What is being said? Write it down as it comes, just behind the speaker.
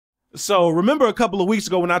So remember a couple of weeks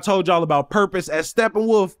ago when I told y'all about Purpose at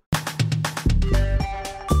Steppenwolf?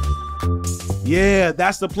 Yeah,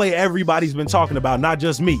 that's the play everybody's been talking about, not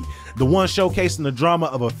just me. The one showcasing the drama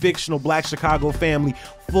of a fictional Black Chicago family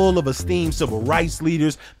full of esteemed civil rights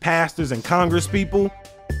leaders, pastors, and congresspeople.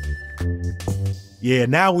 Yeah,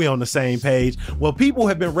 now we're on the same page. Well, people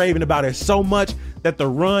have been raving about it so much that the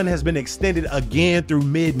run has been extended again through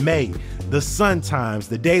mid-May. The Sun-Times,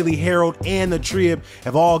 the Daily Herald, and the Trib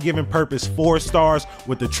have all given Purpose 4 stars,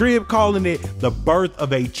 with the Trib calling it the birth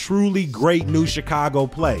of a truly great new Chicago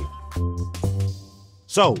play.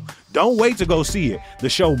 So, don't wait to go see it. The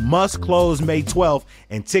show must close May 12th,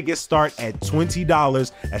 and tickets start at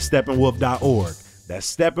 $20 at steppenwolf.org.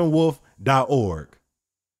 That's steppenwolf.org.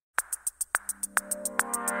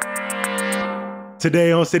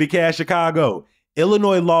 Today on CityCast Chicago,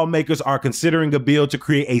 Illinois lawmakers are considering a bill to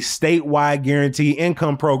create a statewide guaranteed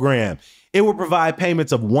income program. It will provide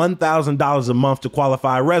payments of $1,000 a month to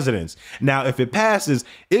qualified residents. Now, if it passes,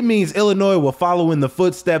 it means Illinois will follow in the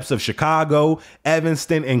footsteps of Chicago,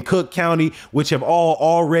 Evanston, and Cook County, which have all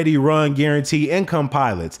already run guaranteed income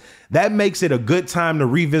pilots. That makes it a good time to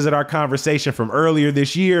revisit our conversation from earlier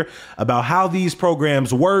this year about how these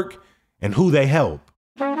programs work and who they help.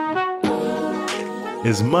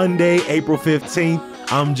 It's Monday, April 15th.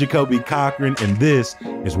 I'm Jacoby Cochran, and this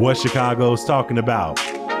is What Chicago's Talking About.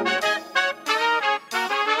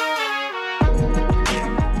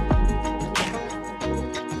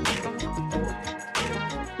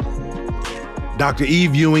 Dr.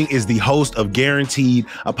 Eve Ewing is the host of Guaranteed,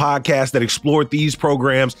 a podcast that explored these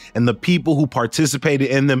programs and the people who participated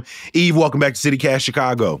in them. Eve, welcome back to CityCast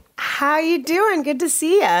Chicago. How you doing? Good to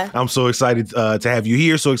see you. I'm so excited to have you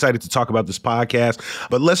here. So excited to talk about this podcast.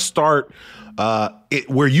 But let's start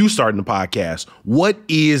where you started the podcast. What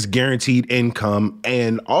is guaranteed income?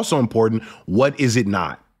 And also important, what is it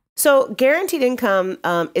not? So guaranteed income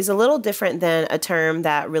is a little different than a term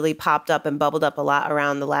that really popped up and bubbled up a lot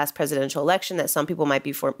around the last presidential election that some people might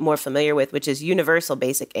be more familiar with, which is universal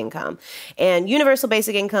basic income. And universal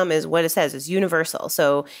basic income is what it says, is universal.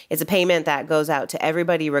 So it's a payment that goes out to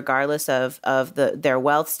everybody regardless of their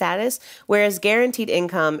wealth status, whereas guaranteed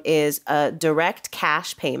income is a direct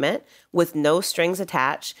cash payment with no strings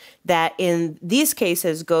attached that in these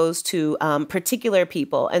cases goes to particular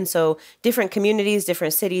people. And so different communities,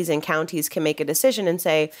 different cities and counties can make a decision and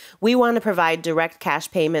say, we want to provide direct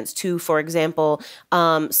cash payments to, for example,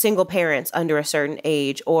 single parents under a certain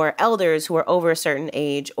age, or elders who are over a certain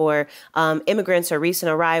age, or immigrants or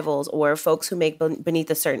recent arrivals, or folks who make beneath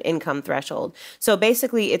a certain income threshold. So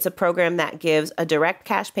basically, it's a program that gives a direct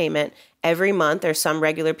cash payment every month or some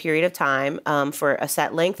regular period of time for a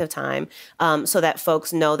set length of time so that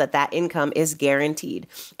folks know that that income is guaranteed.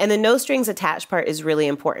 And the no strings attached part is really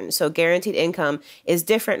important. So guaranteed income is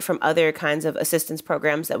different from other kinds of assistance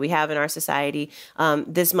programs that we have in our society.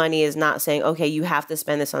 This money is not saying, okay, you have to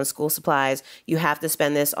spend this on school supplies, you have to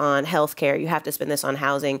spend this on healthcare, you have to spend this on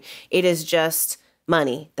housing. It is just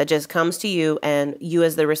money that just comes to you, and you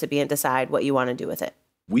as the recipient decide what you want to do with it.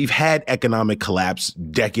 We've had economic collapse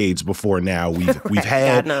decades before now. We've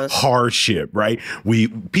had hardship, right?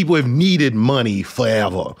 People have needed money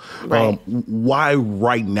forever. Right. Why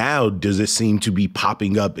right now does it seem to be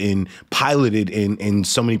popping up and piloted in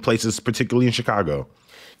so many places, particularly in Chicago?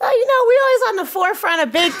 We always on the forefront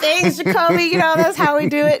of big things, Jacoby. That's how we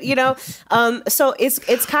do it. So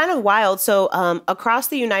it's kind of wild. So across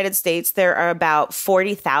the United States, there are about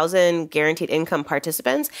 40,000 guaranteed income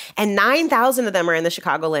participants, and 9,000 of them are in the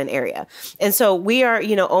Chicagoland area. And so we are,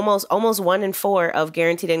 almost 1 in 4 of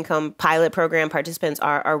guaranteed income pilot program participants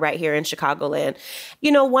are right here in Chicagoland.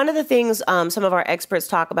 One of the things some of our experts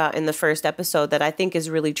talk about in the first episode that I think is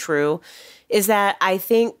really true is that I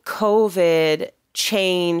think COVID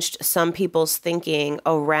changed some people's thinking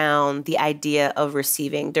around the idea of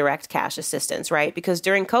receiving direct cash assistance, right? Because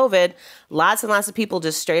during COVID, lots and lots of people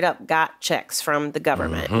just straight up got checks from the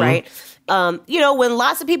government, right? When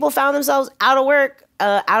lots of people found themselves out of work,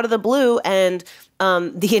 out of the blue, and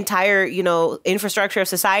the entire, infrastructure of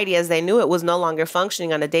society as they knew it was no longer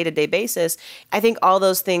functioning on a day-to-day basis, I think all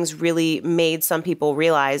those things really made some people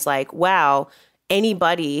realize, like, wow,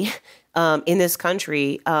 anybody in this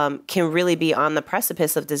country can really be on the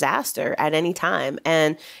precipice of disaster at any time.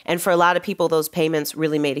 And for a lot of people, those payments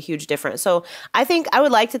really made a huge difference. So I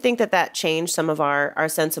would like to think that changed some of our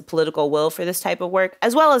sense of political will for this type of work,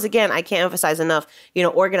 as well as, again, I can't emphasize enough,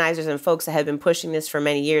 organizers and folks that have been pushing this for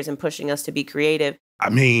many years and pushing us to be creative. I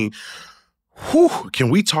mean, can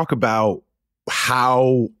we talk about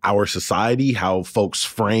how our society, how folks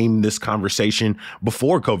frame this conversation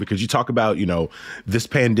before COVID? Because you talk about, this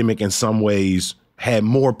pandemic in some ways had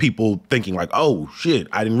more people thinking like, oh shit,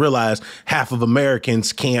 I didn't realize half of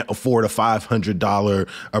Americans can't afford a $500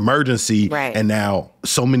 emergency. Right. And now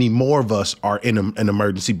so many more of us are in an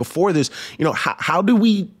emergency. Before this, how do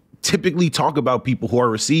we typically talk about people who are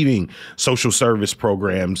receiving social service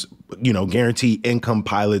programs, guaranteed income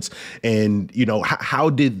pilots, and,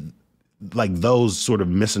 how did like those sort of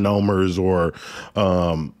misnomers or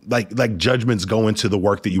like judgments go into the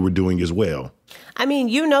work that you were doing as well? I mean,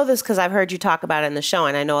 you know this because I've heard you talk about it in the show,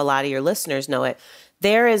 and I know a lot of your listeners know it.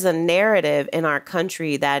 There is a narrative in our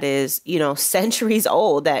country that is, centuries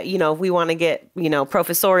old that, if we want to get,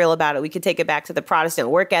 professorial about it, we could take it back to the Protestant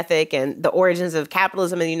work ethic and the origins of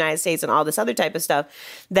capitalism in the United States and all this other type of stuff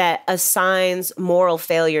that assigns moral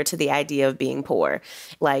failure to the idea of being poor.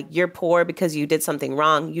 Like, you're poor because you did something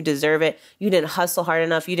wrong. You deserve it. You didn't hustle hard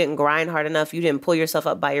enough. You didn't grind hard enough. You didn't pull yourself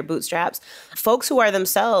up by your bootstraps. Folks who are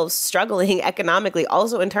themselves struggling economically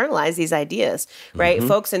also internalize these ideas, right? Mm-hmm.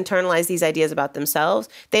 Folks internalize these ideas about themselves.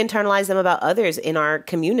 They internalize them about others in our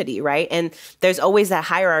community, right? And there's always that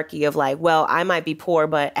hierarchy of like, well, I might be poor,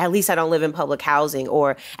 but at least I don't live in public housing,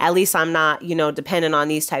 or at least I'm not, dependent on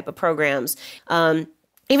these type of programs.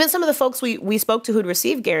 Even some of the folks we spoke to who'd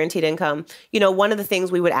received guaranteed income, one of the things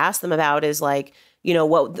we would ask them about is like,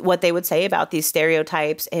 what they would say about these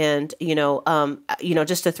stereotypes. And,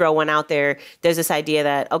 just to throw one out there, there's this idea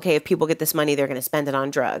that, okay, if people get this money, they're going to spend it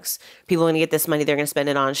on drugs. People are going to get this money, they're going to spend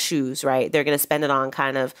it on shoes, right? They're going to spend it on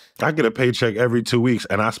kind of... I get a paycheck every 2 weeks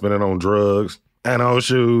and I spend it on drugs and on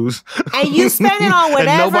shoes. And you spend it on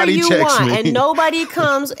whatever you want. And nobody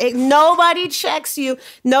comes, nobody checks you.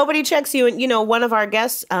 Nobody checks you. And, one of our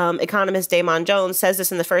guests, economist Damon Jones, says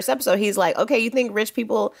this in the first episode. He's like, okay, you think rich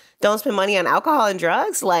people don't spend money on alcohol and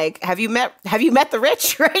drugs? Like, have you met the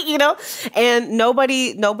rich, right? And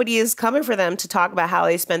nobody is coming for them to talk about how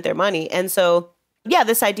they spent their money. And so, yeah,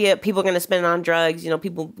 this idea people are going to spend it on drugs, they're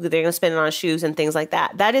going to spend it on shoes and things like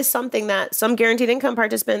that. That is something that some guaranteed income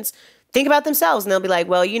participants think about themselves, and they'll be like,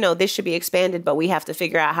 well, this should be expanded, but we have to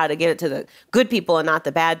figure out how to get it to the good people and not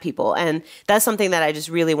the bad people. And that's something that I just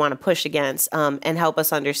really want to push against and help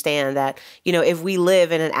us understand that, if we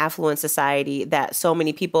live in an affluent society that so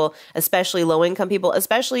many people, especially low-income people,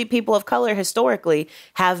 especially people of color historically,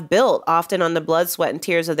 have built often on the blood, sweat, and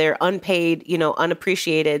tears of their unpaid,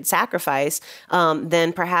 unappreciated sacrifice,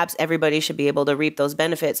 then perhaps everybody should be able to reap those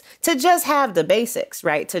benefits to just have the basics,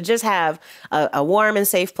 right? To just have a warm and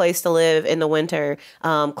safe place to live in the winter,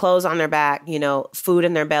 clothes on their back, food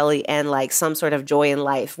in their belly, and like some sort of joy in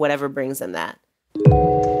life, whatever brings them that.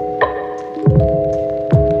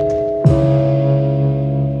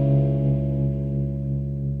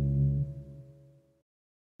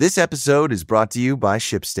 This episode is brought to you by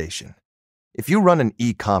ShipStation. If you run an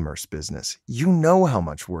e-commerce business, you know how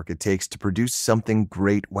much work it takes to produce something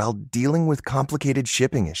great while dealing with complicated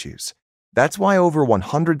shipping issues. That's why over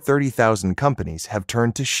 130,000 companies have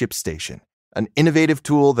turned to ShipStation, an innovative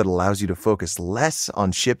tool that allows you to focus less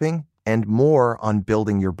on shipping and more on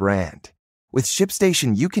building your brand. With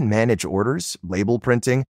ShipStation, you can manage orders, label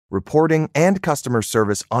printing, reporting, and customer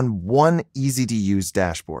service on one easy-to-use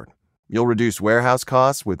dashboard. You'll reduce warehouse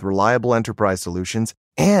costs with reliable enterprise solutions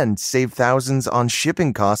and save thousands on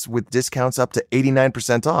shipping costs with discounts up to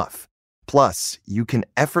 89% off. Plus, you can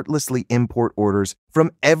effortlessly import orders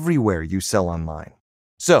from everywhere you sell online.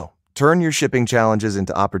 So, turn your shipping challenges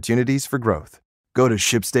into opportunities for growth. Go to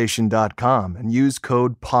ShipStation.com and use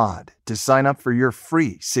code POD to sign up for your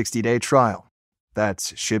free 60-day trial.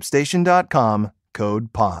 That's ShipStation.com,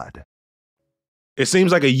 code POD. It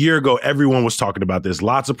seems like a year ago, everyone was talking about this.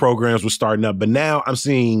 Lots of programs were starting up, but now I'm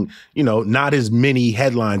seeing, not as many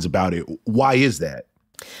headlines about it. Why is that?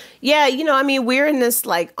 Yeah, we're in this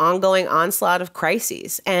like ongoing onslaught of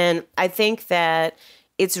crises. And I think that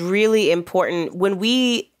it's really important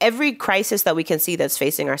every crisis that we can see that's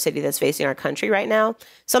facing our city, that's facing our country right now,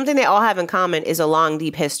 something they all have in common is a long,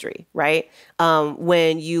 deep history, right?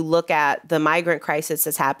 When you look at the migrant crisis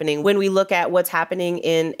that's happening, when we look at what's happening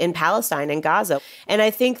in Palestine and Gaza. And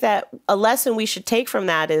I think that a lesson we should take from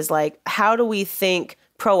that is like, how do we think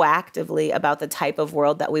proactively about the type of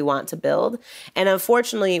world that we want to build? And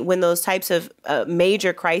unfortunately, when those types of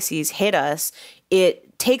major crises hit us, it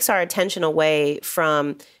takes our attention away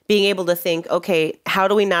from being able to think, okay, how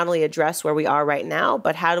do we not only address where we are right now,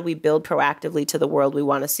 but how do we build proactively to the world we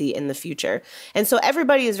want to see in the future? And so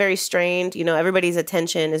everybody is very strained, everybody's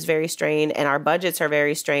attention is very strained and our budgets are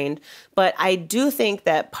very strained. But I do think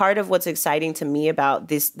that part of what's exciting to me about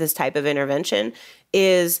this type of intervention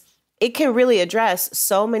is it can really address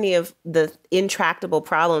so many of the intractable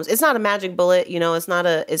problems. It's not a magic bullet, it's not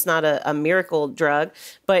a miracle drug,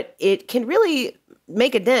 but it can really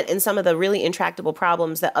make a dent in some of the really intractable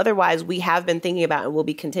problems that otherwise we have been thinking about and will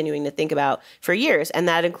be continuing to think about for years. And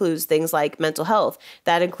that includes things like mental health.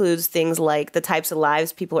 That includes things like the types of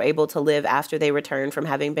lives people are able to live after they return from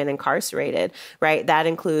having been incarcerated, right? That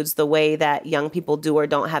includes the way that young people do or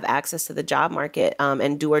don't have access to the job market,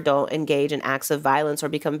 and do or don't engage in acts of violence or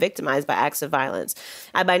become victimized by acts of violence.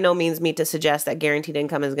 I by no means mean to suggest that guaranteed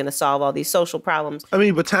income is going to solve all these social problems. I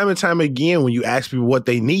mean, but time and time again, when you ask people what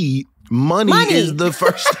they need, money is the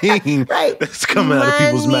first thing right. that's coming out of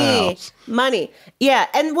people's mouths. Money. Yeah.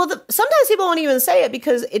 And well, sometimes people won't even say it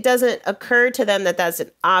because it doesn't occur to them that that's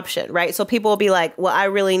an option, right? So people will be like, well, I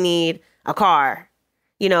really need a car.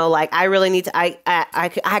 You know, like I really need to, I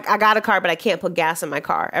got a car, but I can't put gas in my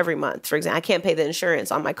car every month. For example, I can't pay the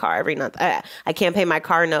insurance on my car every month. I can't pay my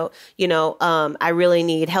car note. You know, I really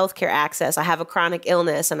need healthcare access. I have a chronic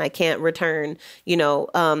illness and I can't return, you know.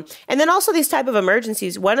 And then also these type of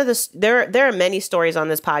emergencies. There are many stories on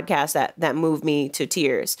this podcast that move me to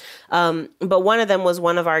tears. But one of them was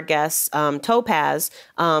one of our guests, Topaz,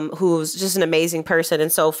 who's just an amazing person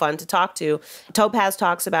and so fun to talk to. Topaz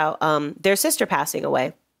talks about their sister passing away.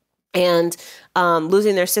 And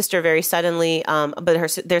losing their sister very suddenly, but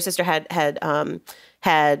their sister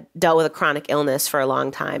had dealt with a chronic illness for a long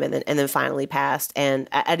time, and then finally passed, and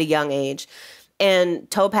at a young age. And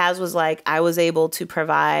Topaz was like, I was able to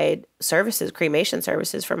provide cremation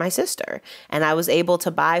services for my sister, and I was able to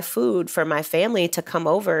buy food for my family to come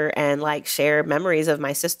over and like share memories of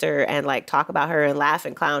my sister and like talk about her and laugh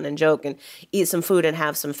and clown and joke and eat some food and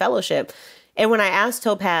have some fellowship. And when I asked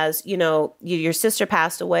Topaz, you know, your sister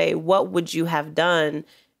passed away, what would you have done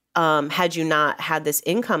had you not had this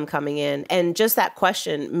income coming in? And just that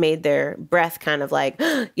question made their breath kind of like,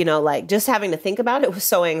 you know, like just having to think about it was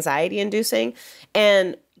so anxiety inducing.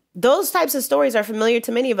 And those types of stories are familiar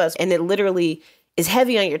to many of us. And it literally is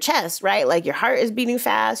heavy on your chest, right? Like your heart is beating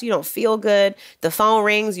fast. You don't feel good. The phone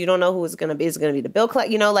rings. You don't know who it's going to be. Is it going to be the bill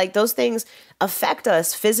collector? You know, like those things affect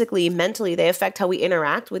us physically, mentally. They affect how we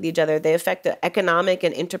interact with each other. They affect the economic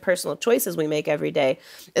and interpersonal choices we make every day.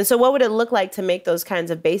 And so what would it look like to make those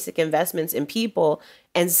kinds of basic investments in people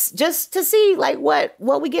and just to see like what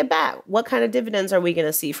we get back? What kind of dividends are we going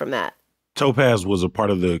to see from that? Topaz was a part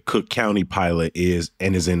of the Cook County pilot is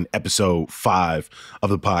in episode 5 of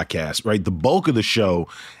the podcast, right? The bulk of the show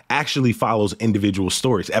actually follows individual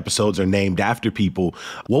stories. Episodes are named after people.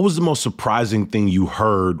 What was the most surprising thing you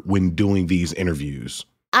heard when doing these interviews?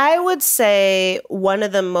 I would say one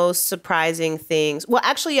of the most surprising things, well,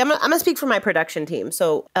 actually, I'm going to speak for my production team.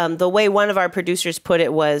 So the way one of our producers put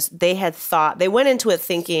it was they went into it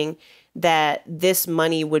thinking that this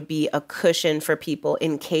money would be a cushion for people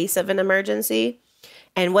in case of an emergency.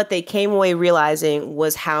 And what they came away realizing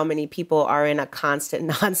was how many people are in a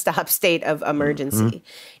constant, nonstop state of emergency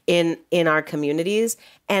in our communities.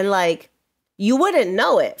 And like, you wouldn't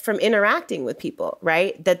know it from interacting with people,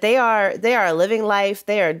 right? That they are living life.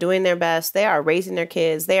 They are doing their best. They are raising their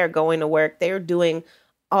kids. They are going to work. They are doing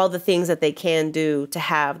all the things that they can do to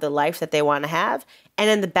have the life that they want to have. And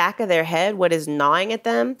in the back of their head, what is gnawing at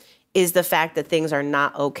them is the fact that things are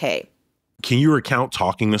not okay. Can you recount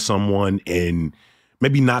talking to someone and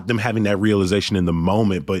maybe not them having that realization in the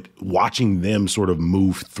moment, but watching them sort of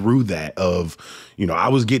move through that of, you know, I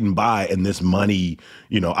was getting by and this money,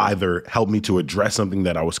 you know, either helped me to address something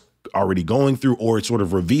that I was already going through or it sort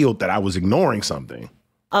of revealed that I was ignoring something?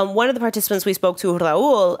 One of the participants we spoke to,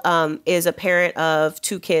 Raul, is a parent of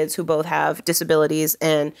 2 kids who both have disabilities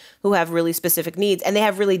and who have really specific needs, and they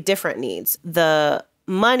have really different needs. The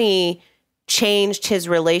money changed his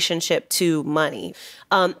relationship to money.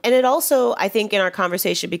 And it also, I think in our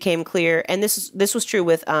conversation became clear, and this was true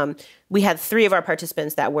with, we had 3 of our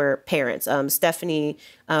participants that were parents, Stephanie,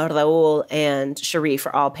 Raul, and Sharif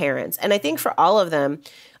are all parents. And I think for all of them,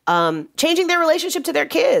 changing their relationship to their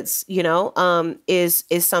kids, you know, is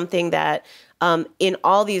something that in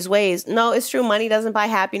all these ways, no, it's true. Money doesn't buy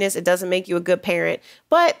happiness. It doesn't make you a good parent,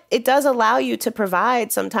 but it does allow you to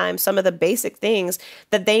provide sometimes some of the basic things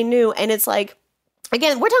that they knew. And it's like,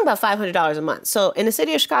 again, we're talking about $500 a month. So in the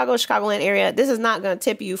city of Chicago, Chicagoland area, this is not going to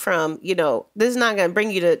tip you from, you know, this is not going to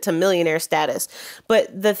bring you to millionaire status. But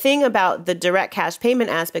the thing about the direct cash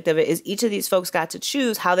payment aspect of it is each of these folks got to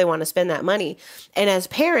choose how they want to spend that money. And as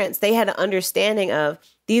parents, they had an understanding of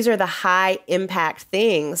these are the high impact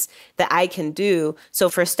things that I can do. So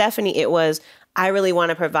for Stephanie, it was, I really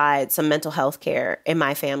want to provide some mental health care in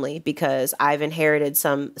my family because I've inherited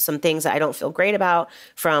some things that I don't feel great about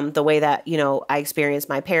from the way that, I experienced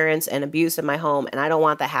my parents and abuse in my home. And I don't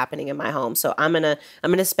want that happening in my home. So I'm going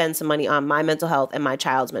to spend some money on my mental health and my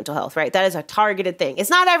child's mental health, right? That is a targeted thing. It's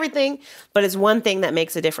not everything, but it's one thing that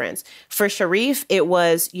makes a difference. For Sharif, it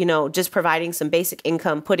was, just providing some basic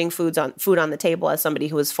income, putting food on the table as somebody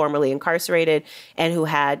who was formerly incarcerated and who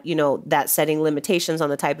had, that setting limitations on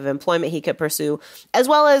the type of employment he could pursue, as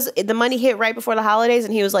well as the money hit right before the holidays.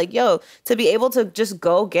 And he was like, yo, to be able to just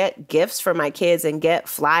go get gifts for my kids and get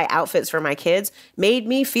fly outfits for my kids made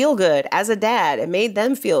me feel good as a dad. It made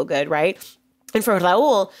them feel good, right? And for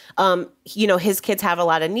Raul, his kids have a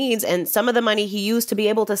lot of needs, and some of the money he used to be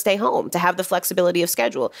able to stay home, to have the flexibility of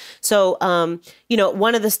schedule. So,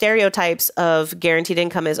 one of the stereotypes of guaranteed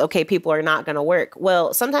income is, okay, people are not going to work.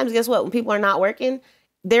 Well, sometimes guess what? When people are not working,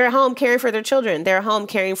 they're at home caring for their children. They're at home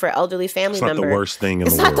caring for elderly family members. It's not the worst thing in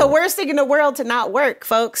the world. It's not the worst thing in the world to not work,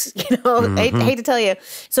 folks. I hate to tell you.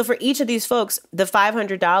 So for each of these folks, the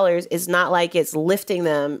 $500 is not like it's lifting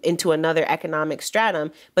them into another economic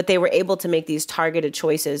stratum, but they were able to make these targeted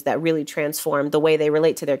choices that really transform the way they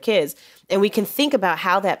relate to their kids. And we can think about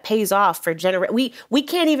how that pays off for we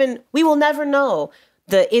will never know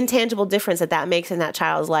the intangible difference that makes in that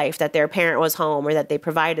child's life, that their parent was home or that they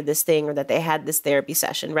provided this thing or that they had this therapy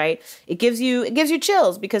session, right? It gives you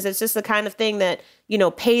chills because it's just the kind of thing that,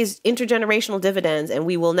 pays intergenerational dividends, and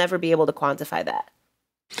we will never be able to quantify that.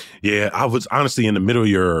 Yeah, I was honestly in the middle of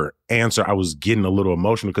your answer. I was getting a little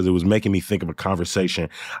emotional because it was making me think of a conversation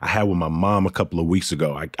I had with my mom a couple of weeks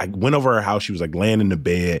ago. I went over her house. She was like laying in the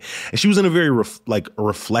bed, and she was in a very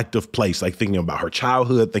reflective place, like thinking about her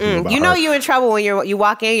childhood, thinking about you're in trouble when you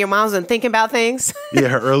walk in, your mom's been thinking about things. Yeah,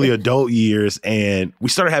 her early adult years, and we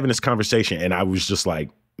started having this conversation, and I was just like,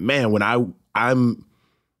 man,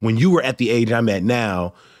 when you were at the age I'm at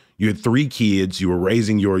now. You had 3 kids. You were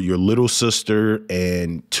raising your little sister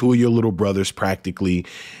and 2 of your little brothers practically.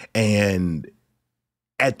 And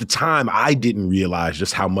at the time, I didn't realize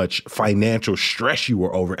just how much financial stress you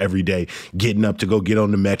were over every day, getting up to go get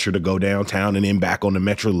on the metro to go downtown and then back on the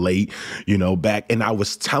metro late, back. And I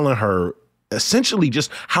was telling her essentially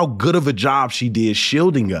just how good of a job she did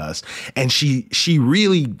shielding us. And she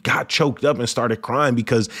really got choked up and started crying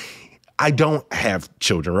because I don't have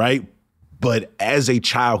children, right? But as a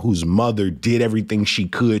child whose mother did everything she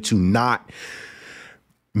could to not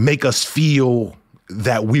make us feel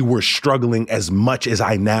that we were struggling as much as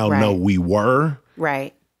I now know we were.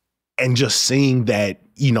 Right. And just seeing that,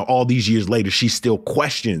 all these years later, she still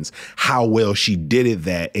questions how well she did it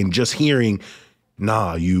that. And just hearing,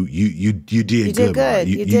 nah, you did good.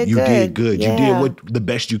 You did good. Yeah. You did the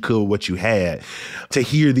best you could with what you had. To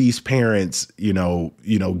hear these parents,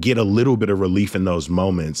 get a little bit of relief in those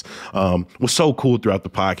moments was so cool throughout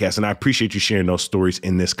the podcast. And I appreciate you sharing those stories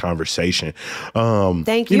in this conversation.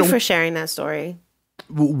 Thank you for sharing that story.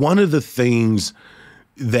 One of the things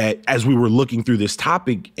that as we were looking through this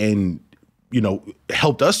topic and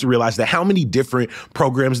helped us to realize that how many different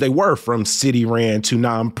programs they were, from city ran to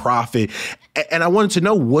nonprofit. And I wanted to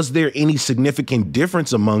know, was there any significant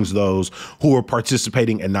difference amongst those who were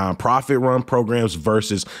participating in nonprofit run programs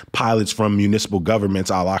versus pilots from municipal governments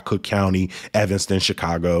a la Cook County, Evanston,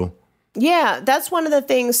 Chicago? Yeah, that's one of the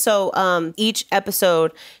things. So each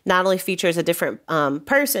episode not only features a different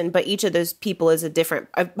person, but each of those people is a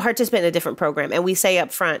participant in a different program. And we say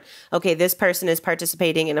up front, okay, this person is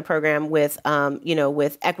participating in a program with,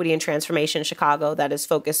 with Equity and Transformation Chicago that is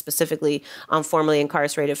focused specifically on formerly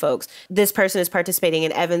incarcerated folks. This person is participating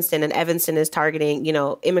in Evanston, and Evanston is targeting,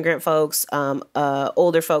 immigrant folks,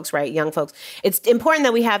 older folks, right, young folks. It's important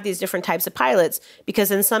that we have these different types of pilots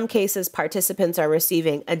because in some cases, participants are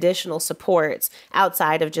receiving additional supports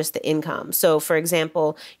outside of just the income. So for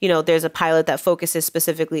example, there's a pilot that focuses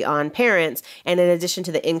specifically on parents. And in addition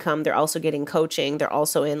to the income, they're also getting coaching. They're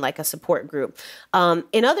also in like a support group.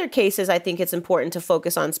 In other cases, I think it's important to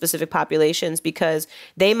focus on specific populations because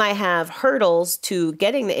they might have hurdles to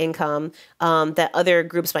getting the income that other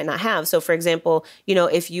groups might not have. So for example,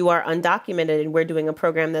 if you are undocumented and we're doing a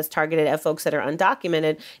program that's targeted at folks that are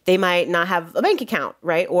undocumented, they might not have a bank account,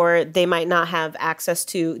 right? Or they might not have access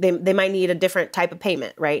to, they might need a different type of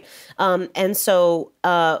payment, right? And so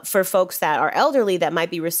for folks that are elderly that might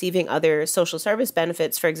be receiving other social service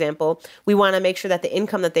benefits, for example, we want to make sure that the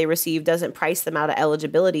income that they receive doesn't price them out of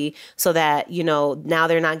eligibility so that, now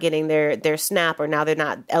they're not getting their SNAP or now they're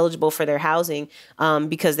not eligible for their housing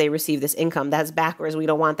because they receive this income. That's backwards. We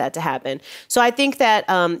don't want that to happen. So I think that,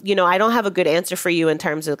 I don't have a good answer for you in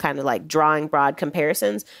terms of kind of like drawing broad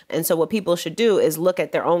comparisons. And so what people should do is look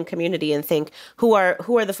at their own community and think, who are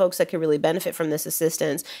the folks that could really benefit from this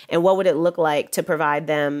assistance, and what would it look like to provide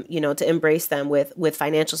them, to embrace them with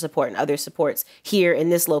financial support and other supports here in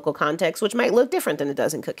this local context, which might look different than it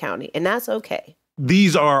does in Cook County, and that's okay.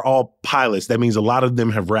 These are all pilots. That means a lot of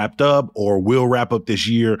them have wrapped up or will wrap up this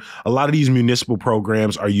year. A lot of these municipal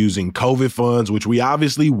programs are using COVID funds, which we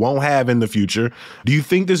obviously won't have in the future. Do you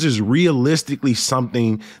think this is realistically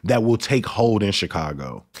something that will take hold in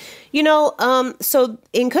Chicago? So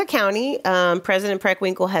in Cook County, President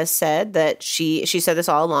Preckwinkle has said that she said this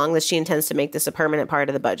all along, that she intends to make this a permanent part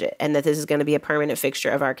of the budget and that this is going to be a permanent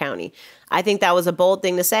fixture of our county. I think that was a bold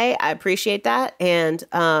thing to say. I appreciate that. And,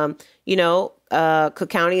 Cook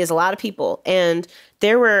County is a lot of people, and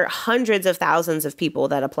there were hundreds of thousands of people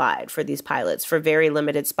that applied for these pilots for very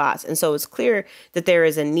limited spots. And so it's clear that there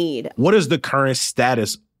is a need. What is the current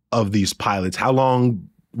status of these pilots? How long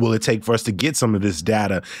will it take for us to get some of this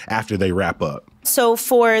data after they wrap up? So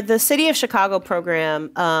for the City of Chicago program,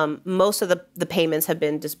 most of the payments have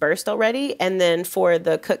been disbursed already. And then for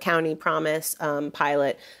the Cook County Promise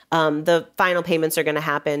pilot, the final payments are going to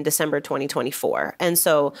happen December 2024. And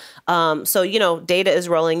so, data is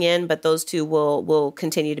rolling in, but those two will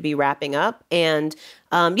continue to be wrapping up. And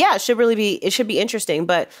it should be interesting.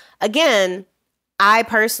 But again, I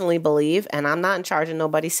personally believe, and I'm not in charge of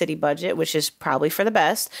nobody's city budget, which is probably for the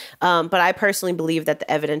best, but I personally believe that the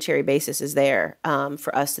evidentiary basis is there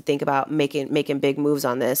for us to think about making big moves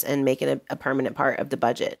on this and making it a permanent part of the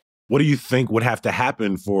budget. What do you think would have to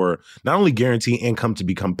happen for not only guaranteed income to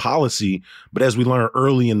become policy, but as we learned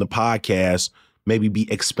early in the podcast, maybe be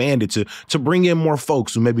expanded to bring in more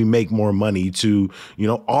folks who maybe make more money, to,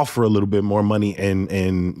 offer a little bit more money and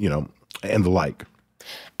the like?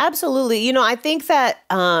 Absolutely. I think that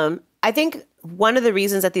one of the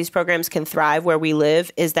reasons that these programs can thrive where we live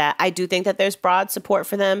is that I do think that there's broad support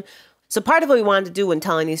for them. So part of what we wanted to do when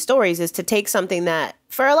telling these stories is to take something that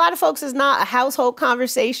for a lot of folks is not a household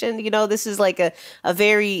conversation. This is like a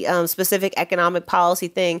very specific economic policy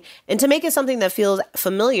thing, and to make it something that feels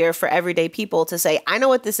familiar for everyday people, to say, I know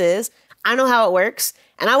what this is. I know how it works,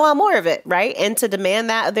 and I want more of it, right? And to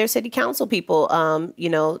demand that of their city council people, and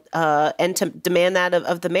to demand that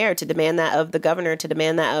of the mayor, to demand that of the governor, to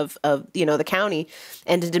demand that of the county,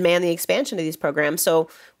 and to demand the expansion of these programs. So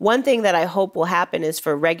one thing that I hope will happen is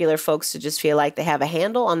for regular folks to just feel like they have a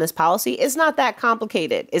handle on this policy. It's not that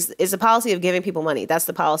complicated. It's a policy of giving people money. That's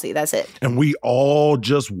the policy. That's it. And we all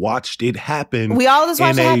just watched it happen. We all just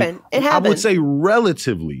watched it happen. It happened. I would say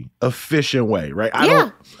relatively efficient way, right?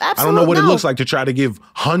 Absolutely. I don't know what it looks like to try to give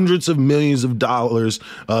hundreds of millions of dollars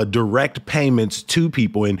direct payments to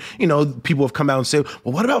people. And, people have come out and said,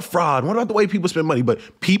 well, what about fraud? What about the way people spend money? But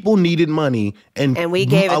people needed money, and we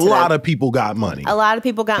gave it to them. A lot of people got money. A lot of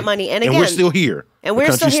people got money. And again, we're still here. And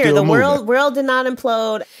we're still here. The world did not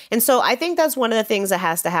implode. And so I think that's one of the things that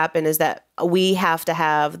has to happen, is that we have to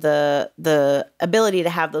have the ability to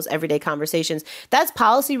have those everyday conversations. That's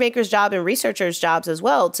policymakers' job and researchers' jobs as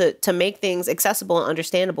well, to make things accessible and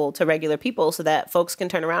understandable to regular people, so that folks can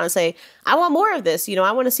turn around and say, I want more of this.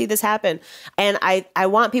 I want to see this happen. And I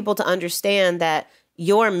want people to understand that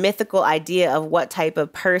your mythical idea of what type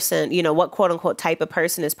of person, what quote unquote type of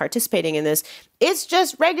person is participating in this, it's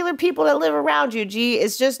just regular people that live around you, G.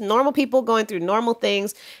 It's just normal people going through normal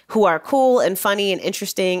things who are cool and funny and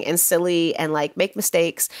interesting and silly and make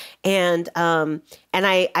mistakes. And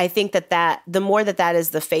I think that the more that is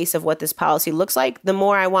the face of what this policy looks like, the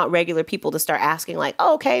more I want regular people to start asking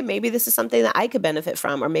oh, okay, maybe this is something that I could benefit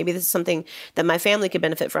from, or maybe this is something that my family could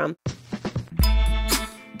benefit from.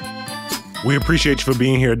 We appreciate you for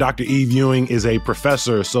being here. Dr. Eve Ewing is a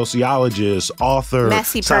professor, sociologist, author,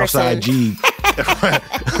 messy Southside person. G.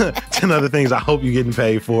 10 other things I hope you're getting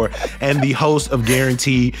paid for, and the host of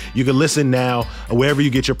Guarantee. You can listen now wherever you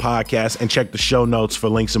get your podcasts, and check the show notes for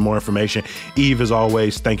links and more information. Eve, as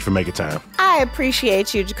always, thank you for making time. I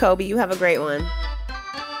appreciate you, Jacoby. You have a great one.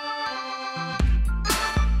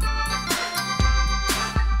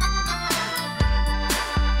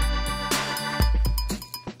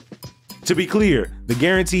 To be clear, the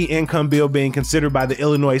guaranteed income bill being considered by the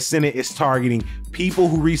Illinois Senate is targeting people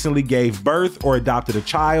who recently gave birth or adopted a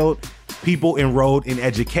child, people enrolled in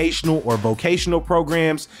educational or vocational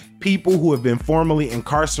programs, people who have been formerly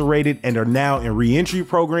incarcerated and are now in reentry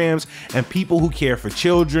programs, and people who care for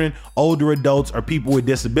children, older adults, or people with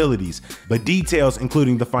disabilities. But details,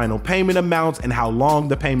 including the final payment amounts and how long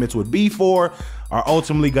the payments would be for, are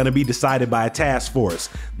ultimately going to be decided by a task force.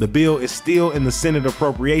 The bill is still in the Senate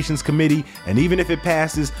Appropriations Committee, and even if it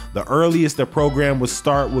passes, the earliest the program would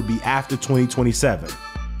start would be after 2027.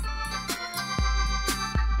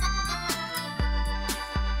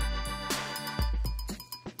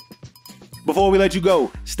 Before we let you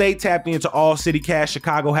go, stay tapped into all CityCast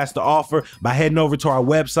Chicago has to offer by heading over to our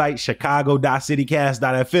website,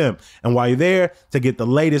 chicago.citycast.fm. And while you're there, to get the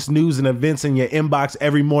latest news and events in your inbox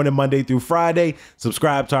every morning, Monday through Friday,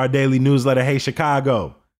 subscribe to our daily newsletter, Hey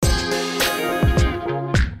Chicago.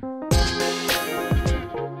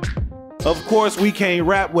 Of course, we can't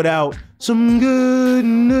rap without some good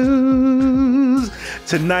news.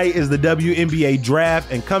 Tonight is the WNBA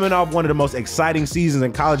draft, and coming off one of the most exciting seasons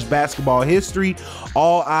in college basketball history,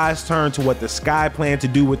 all eyes turn to what the Sky plan to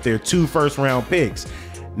do with their 2 first-round picks.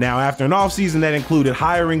 Now, after an offseason that included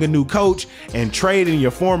hiring a new coach and trading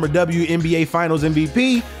your former WNBA Finals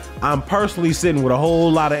MVP, I'm personally sitting with a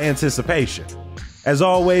whole lot of anticipation. As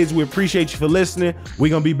always, we appreciate you for listening. We're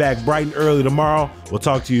going to be back bright and early tomorrow. We'll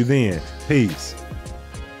talk to you then. Peace.